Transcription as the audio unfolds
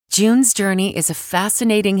June's Journey is a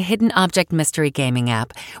fascinating hidden object mystery gaming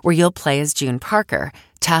app where you'll play as June Parker,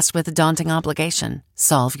 tasked with a daunting obligation: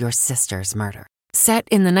 solve your sister's murder. Set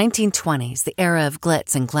in the 1920s, the era of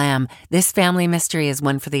glitz and glam, this family mystery is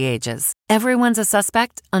one for the ages. Everyone's a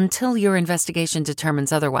suspect until your investigation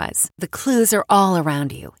determines otherwise. The clues are all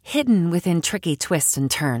around you, hidden within tricky twists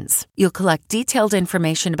and turns. You'll collect detailed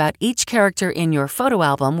information about each character in your photo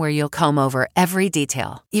album where you'll comb over every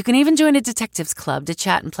detail. You can even join a detectives club to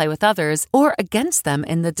chat and play with others or against them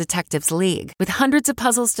in the Detectives League. With hundreds of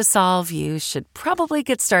puzzles to solve, you should probably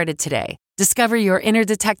get started today. Discover your inner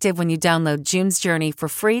detective when you download June's Journey for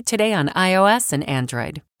free today on iOS and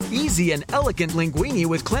Android. Easy and elegant linguine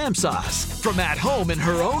with clam sauce. From at home in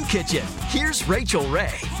her own kitchen, here's Rachel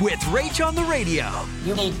Ray with Rach on the Radio.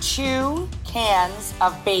 You need 2 cans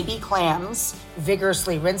of baby clams.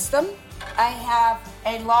 Vigorously rinse them. I have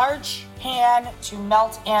a large pan to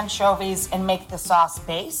melt anchovies and make the sauce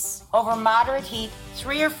base. Over moderate heat,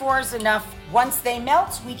 3 or 4 is enough. Once they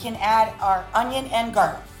melt, we can add our onion and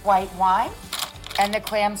garlic, white wine, and the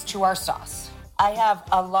clams to our sauce. I have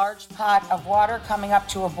a large pot of water coming up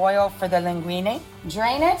to a boil for the linguine.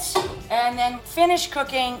 Drain it, and then finish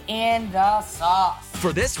cooking in the sauce.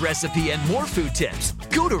 For this recipe and more food tips,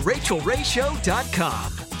 go to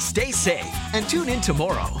RachelRayShow.com. Stay safe and tune in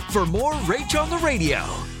tomorrow for more Rach on the Radio.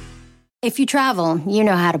 If you travel, you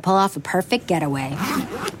know how to pull off a perfect getaway.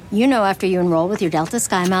 You know after you enroll with your Delta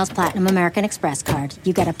SkyMiles Platinum American Express card,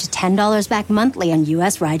 you get up to $10 back monthly on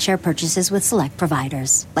U.S. rideshare purchases with select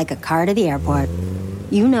providers, like a car to the airport.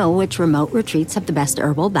 You know which remote retreats have the best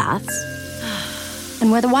herbal baths,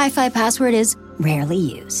 and where the Wi-Fi password is rarely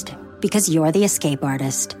used. Because you're the escape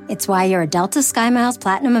artist. It's why you're a Delta SkyMiles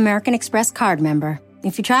Platinum American Express card member.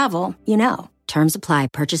 If you travel, you know. Terms apply.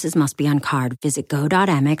 Purchases must be on card. Visit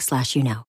go.amex/you know.